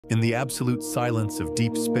In the absolute silence of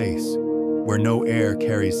deep space, where no air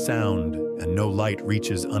carries sound and no light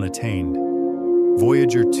reaches unattained,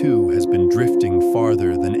 Voyager 2 has been drifting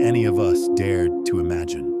farther than any of us dared to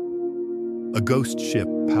imagine. A ghost ship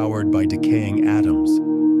powered by decaying atoms,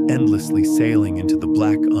 endlessly sailing into the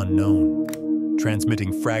black unknown,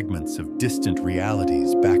 transmitting fragments of distant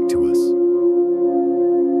realities back to us.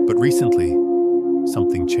 But recently,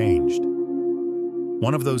 something changed.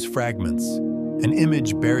 One of those fragments, an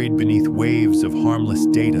image buried beneath waves of harmless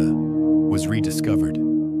data, was rediscovered.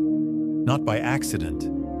 Not by accident,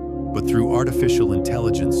 but through artificial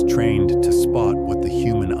intelligence trained to spot what the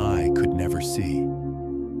human eye could never see.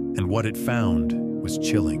 And what it found was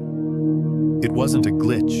chilling. It wasn't a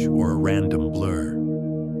glitch or a random blur.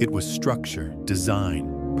 It was structure,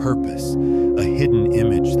 design, purpose, a hidden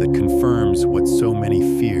image that confirms what so many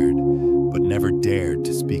feared but never dared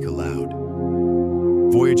to speak aloud.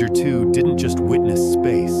 Voyager 2 didn't just witness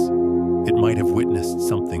space, it might have witnessed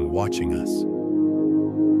something watching us.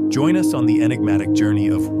 Join us on the enigmatic journey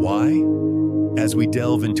of why, as we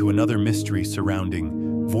delve into another mystery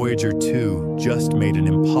surrounding Voyager 2 just made an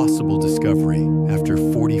impossible discovery after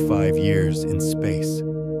 45 years in space.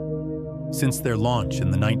 Since their launch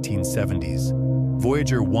in the 1970s,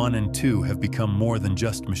 Voyager 1 and 2 have become more than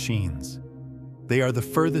just machines. They are the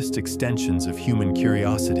furthest extensions of human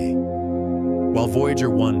curiosity. While Voyager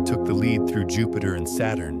 1 took the lead through Jupiter and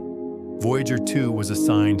Saturn, Voyager 2 was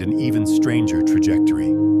assigned an even stranger trajectory: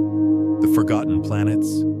 the forgotten planets,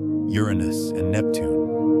 Uranus and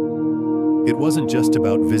Neptune. It wasn't just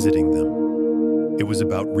about visiting them, it was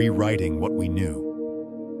about rewriting what we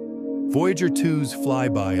knew. Voyager 2's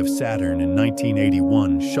flyby of Saturn in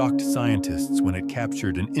 1981 shocked scientists when it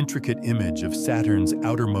captured an intricate image of Saturn's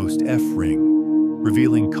outermost F-ring,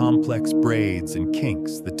 revealing complex braids and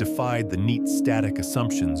kinks that defied the neat static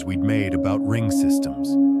assumptions we'd made about ring systems.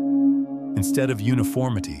 Instead of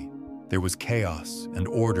uniformity, there was chaos and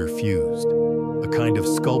order fused, a kind of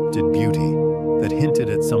sculpted beauty that hinted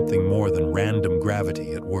at something more than random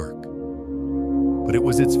gravity at work. But it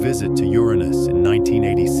was its visit to Uranus in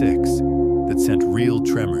 1986 that sent real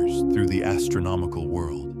tremors through the astronomical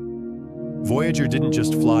world. Voyager didn't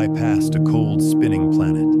just fly past a cold, spinning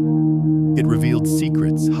planet. It revealed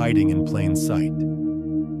secrets hiding in plain sight.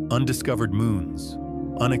 Undiscovered moons,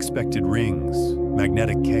 unexpected rings,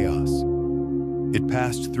 magnetic chaos. It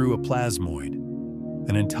passed through a plasmoid,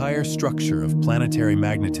 an entire structure of planetary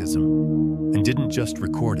magnetism, and didn't just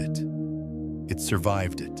record it. It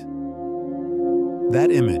survived it.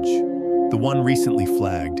 That image, the one recently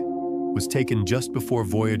flagged, was taken just before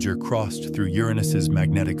Voyager crossed through Uranus's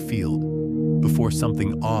magnetic field, before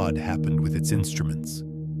something odd happened with its instruments.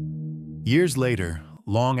 Years later,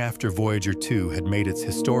 long after Voyager 2 had made its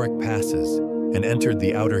historic passes and entered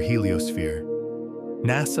the outer heliosphere,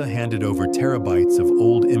 NASA handed over terabytes of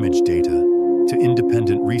old image data to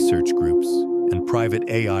independent research groups and private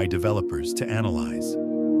AI developers to analyze.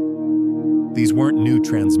 These weren't new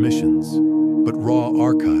transmissions, but raw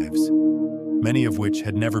archives, many of which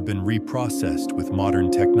had never been reprocessed with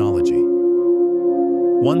modern technology.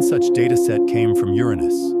 One such dataset came from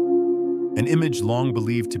Uranus. An image long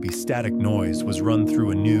believed to be static noise was run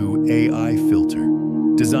through a new AI filter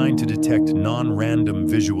designed to detect non-random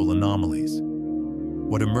visual anomalies.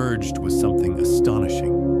 What emerged was something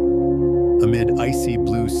astonishing. Amid icy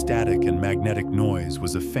blue static and magnetic noise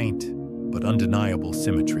was a faint but undeniable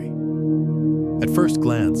symmetry. At first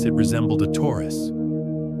glance, it resembled a torus,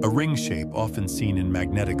 a ring shape often seen in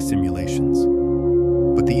magnetic simulations.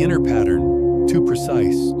 But the inner pattern, too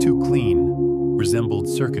precise, too clean, resembled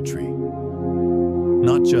circuitry.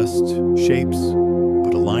 Not just shapes,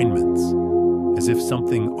 but alignments, as if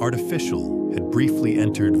something artificial had briefly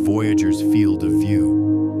entered Voyager's field of view,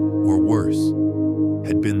 or worse,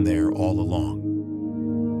 had been there all along.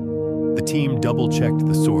 The team double-checked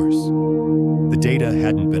the source. The data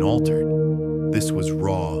hadn't been altered. This was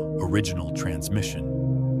raw, original transmission.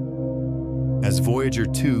 As Voyager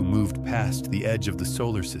 2 moved past the edge of the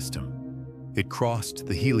solar system, it crossed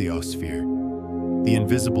the heliosphere, the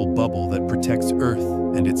invisible bubble that protects Earth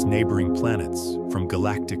and its neighboring planets from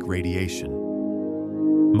galactic radiation.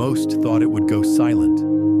 Most thought it would go silent,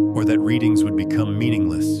 or that readings would become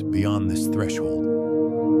meaningless beyond this threshold.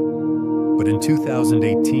 But in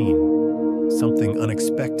 2018, something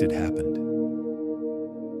unexpected happened.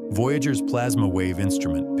 Voyager's plasma wave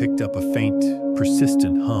instrument picked up a faint,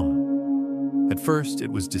 persistent hum. At first,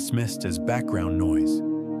 it was dismissed as background noise,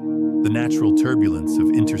 the natural turbulence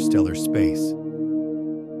of interstellar space.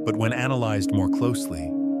 But when analyzed more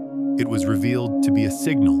closely, it was revealed to be a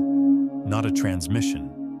signal, not a transmission.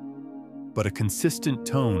 but a consistent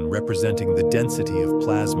tone representing the density of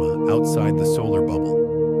plasma outside the solar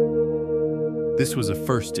bubble. This was a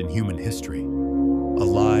first in human history, a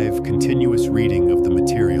live, continuous reading of the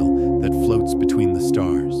material that floats between the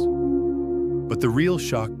stars. But the real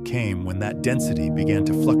shock came when that density began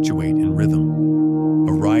to fluctuate in rhythm,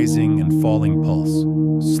 a rising and falling pulse,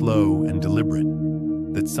 slow and deliberate,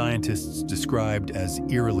 that scientists described as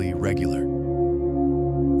eerily regular.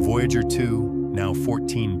 Voyager 2, now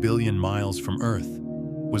 14 billion miles from Earth,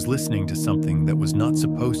 was listening to something that was not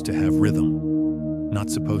supposed to have rhythm, not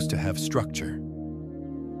supposed to have structure.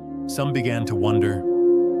 Some began to wonder,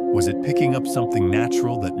 was it picking up something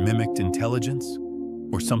natural that mimicked intelligence,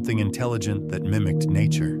 or something intelligent that mimicked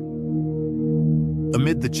nature?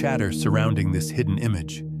 Amid the chatter surrounding this hidden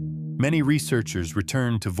image, many researchers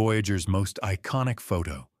returned to Voyager's most iconic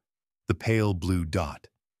photo, the pale blue dot.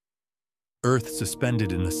 Earth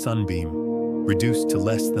suspended in a sunbeam, reduced to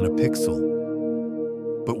less than a pixel.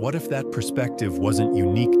 But what if that perspective wasn't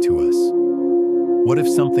unique to us? What if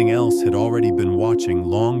something else had already been watching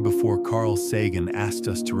long before Carl Sagan asked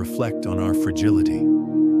us to reflect on our fragility?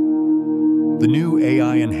 The new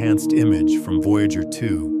AI-enhanced image from Voyager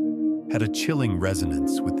 2 had a chilling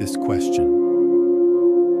resonance with this question.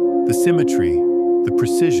 The symmetry, the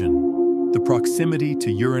precision, the proximity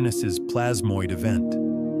to Uranus's plasmoid event,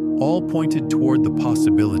 all pointed toward the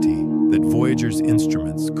possibility that Voyager's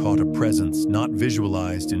instruments caught a presence not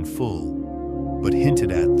visualized in full, but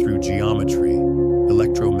hinted at through geometry,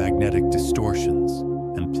 electromagnetic distortions,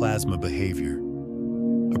 and plasma behavior.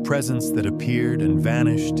 A presence that appeared and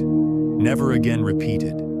vanished, never again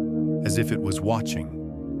repeated, as if it was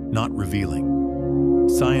watching, not revealing.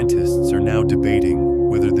 Scientists are now debating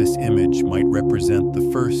whether this image might represent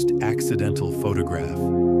the first accidental photograph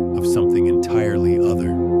of something entirely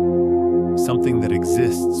other, something that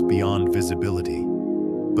exists beyond visibility,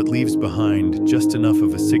 but leaves behind just enough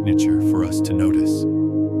of a signature for us to notice.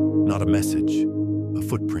 Not a message, a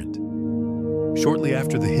footprint. Shortly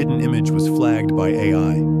after the hidden image was flagged by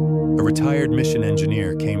AI, a retired mission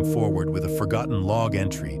engineer came forward with a forgotten log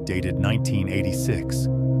entry dated 1986,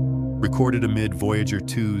 recorded amid Voyager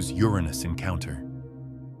 2's Uranus encounter.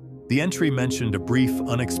 The entry mentioned a brief,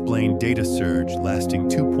 unexplained data surge lasting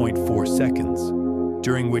 2.4 seconds,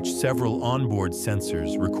 during which several onboard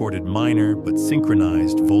sensors recorded minor but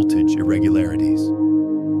synchronized voltage irregularities.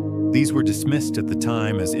 These were dismissed at the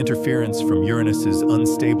time as interference from Uranus's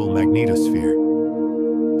unstable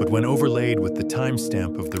magnetosphere. But when overlaid with the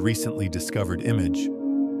timestamp of the recently discovered image,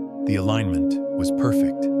 the alignment was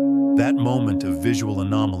perfect. That moment of visual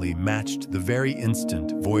anomaly matched the very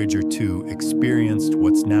instant Voyager 2 experienced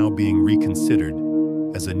what's now being reconsidered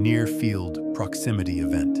as a near-field proximity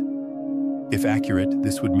event. If accurate,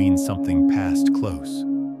 this would mean something passed close,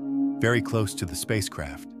 very close to the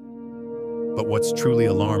spacecraft. But what's truly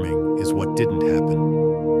alarming is what didn't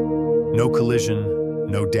happen. No collision,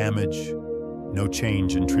 no damage, no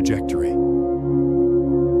change in trajectory.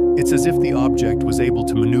 It's as if the object was able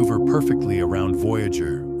to maneuver perfectly around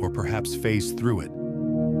Voyager, or perhaps phase through it.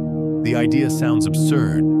 The idea sounds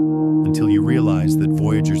absurd until you realize that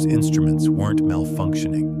Voyager's instruments weren't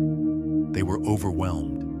malfunctioning. They were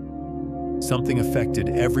overwhelmed. Something affected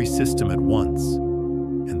every system at once,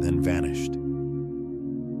 and then vanished.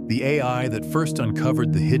 The AI that first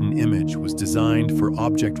uncovered the hidden image was designed for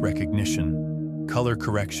object recognition, color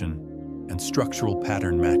correction, and structural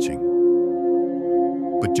pattern matching.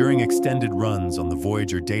 But during extended runs on the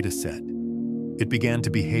Voyager dataset, it began to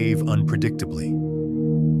behave unpredictably.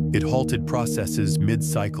 It halted processes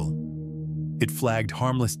mid-cycle. It flagged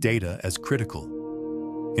harmless data as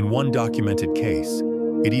critical. In one documented case,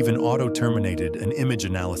 it even auto-terminated an image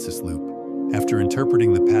analysis loop after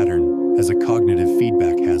interpreting the pattern as a cognitive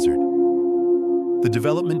feedback hazard. The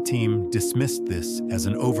development team dismissed this as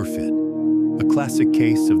an overfit, a classic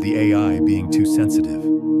case of the AI being too sensitive.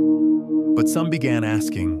 But some began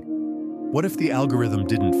asking, what if the algorithm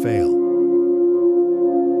didn't fail?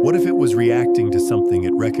 What if it was reacting to something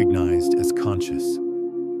it recognized as conscious?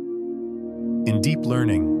 In deep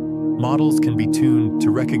learning, models can be tuned to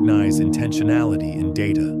recognize intentionality in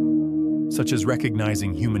data, such as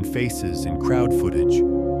recognizing human faces in crowd footage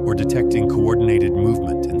or detecting coordinated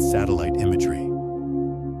movement in satellite imagery.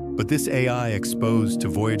 But this AI exposed to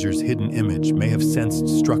Voyager's hidden image may have sensed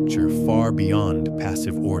structure far beyond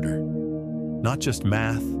passive order. Not just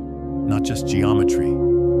math, not just geometry,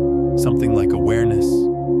 something like awareness,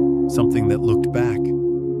 something that looked back.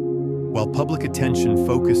 While public attention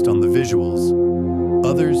focused on the visuals,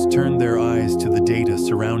 others turned their eyes to the data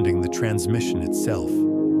surrounding the transmission itself.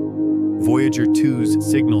 Voyager 2's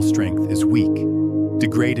signal strength is weak,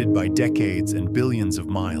 degraded by decades and billions of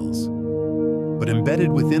miles. But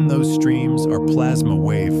embedded within those streams are plasma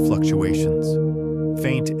wave fluctuations,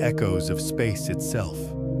 faint echoes of space itself.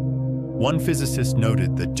 One physicist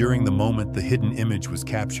noted that during the moment the hidden image was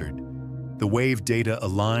captured, the wave data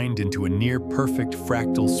aligned into a near-perfect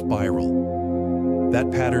fractal spiral. That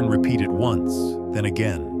pattern repeated once, then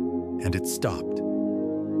again, and it stopped.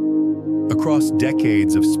 Across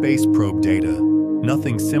decades of space probe data,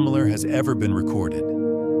 nothing similar has ever been recorded.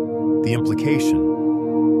 The implication: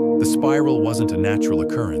 the spiral wasn't a natural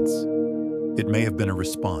occurrence. It may have been a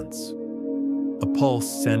response. A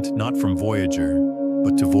pulse sent not from Voyager,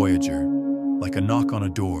 but to Voyager, like a knock on a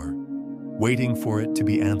door, waiting for it to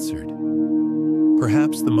be answered.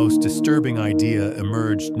 Perhaps the most disturbing idea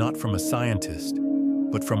emerged not from a scientist,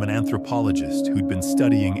 but from an anthropologist who'd been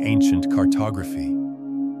studying ancient cartography.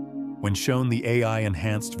 When shown the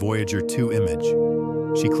AI-enhanced Voyager 2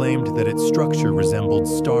 image, she claimed that its structure resembled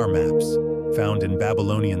star maps found in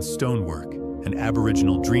Babylonian stonework and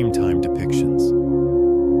Aboriginal Dreamtime depictions.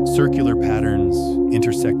 Circular patterns,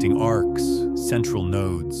 intersecting arcs, central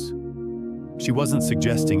nodes. She wasn't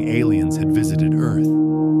suggesting aliens had visited Earth.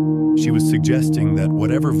 She was suggesting that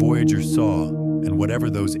whatever Voyager saw and whatever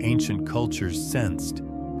those ancient cultures sensed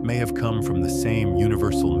may have come from the same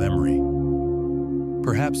universal memory.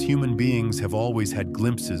 Perhaps human beings have always had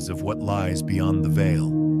glimpses of what lies beyond the veil.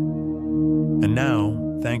 And now,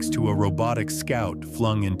 thanks to a robotic scout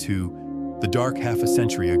flung into the dark half a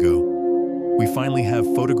century ago, we finally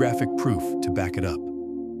have photographic proof to back it up.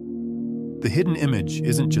 The hidden image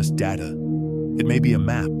isn't just data. It may be a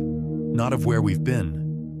map, not of where we've been,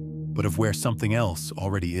 but of where something else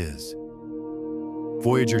already is.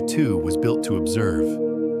 Voyager 2 was built to observe,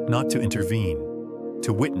 not to intervene,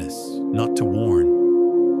 to witness, not to warn.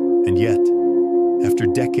 And yet, after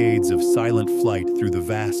decades of silent flight through the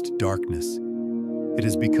vast darkness, it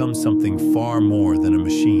has become something far more than a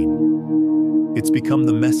machine. It's become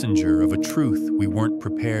the messenger of a truth we weren't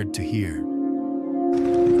prepared to hear.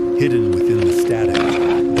 Hidden within the static,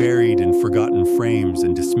 buried in forgotten frames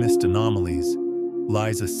and dismissed anomalies,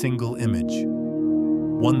 lies a single image,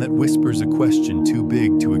 one that whispers a question too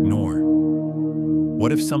big to ignore.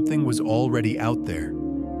 What if something was already out there,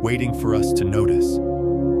 waiting for us to notice?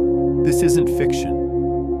 This isn't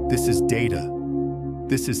fiction. This is data.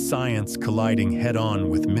 This is science colliding head-on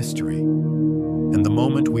with mystery. And the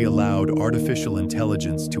moment we allowed artificial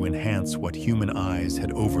intelligence to enhance what human eyes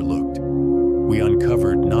had overlooked, we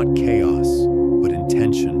uncovered not chaos, but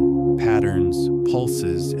intention, patterns,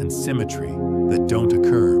 pulses, and symmetry that don't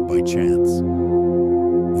occur by chance.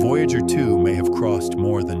 Voyager 2 may have crossed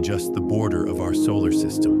more than just the border of our solar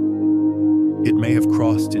system. It may have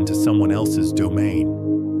crossed into someone else's domain,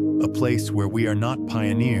 a place where we are not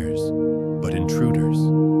pioneers, but intruders.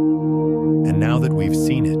 And now that we've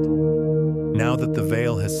seen it, now that the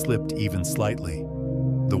veil has slipped even slightly,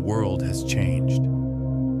 the world has changed.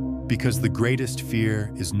 Because the greatest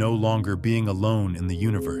fear is no longer being alone in the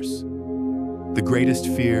universe. The greatest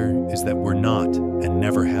fear is that we're not and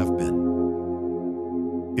never have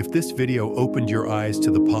been. If this video opened your eyes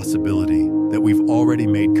to the possibility that we've already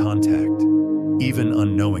made contact, even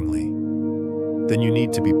unknowingly, then you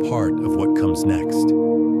need to be part of what comes next.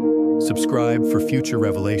 Subscribe for future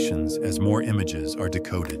revelations as more images are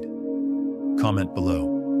decoded. Comment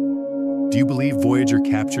below. Do you believe Voyager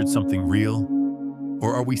captured something real?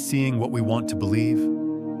 Or are we seeing what we want to believe?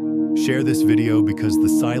 Share this video because the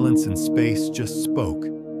silence in space just spoke,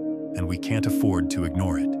 and we can't afford to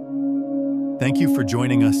ignore it. Thank you for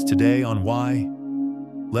joining us today on Why.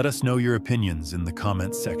 Let us know your opinions in the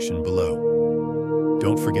comments section below.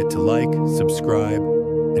 Don't forget to like, subscribe,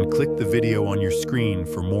 and click the video on your screen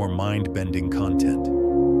for more mind-bending content.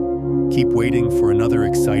 Keep waiting for another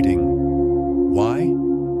exciting Why?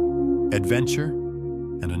 Adventure,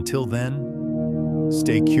 and until then,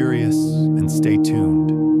 stay curious and stay tuned.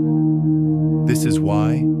 This is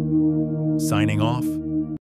Why, signing off.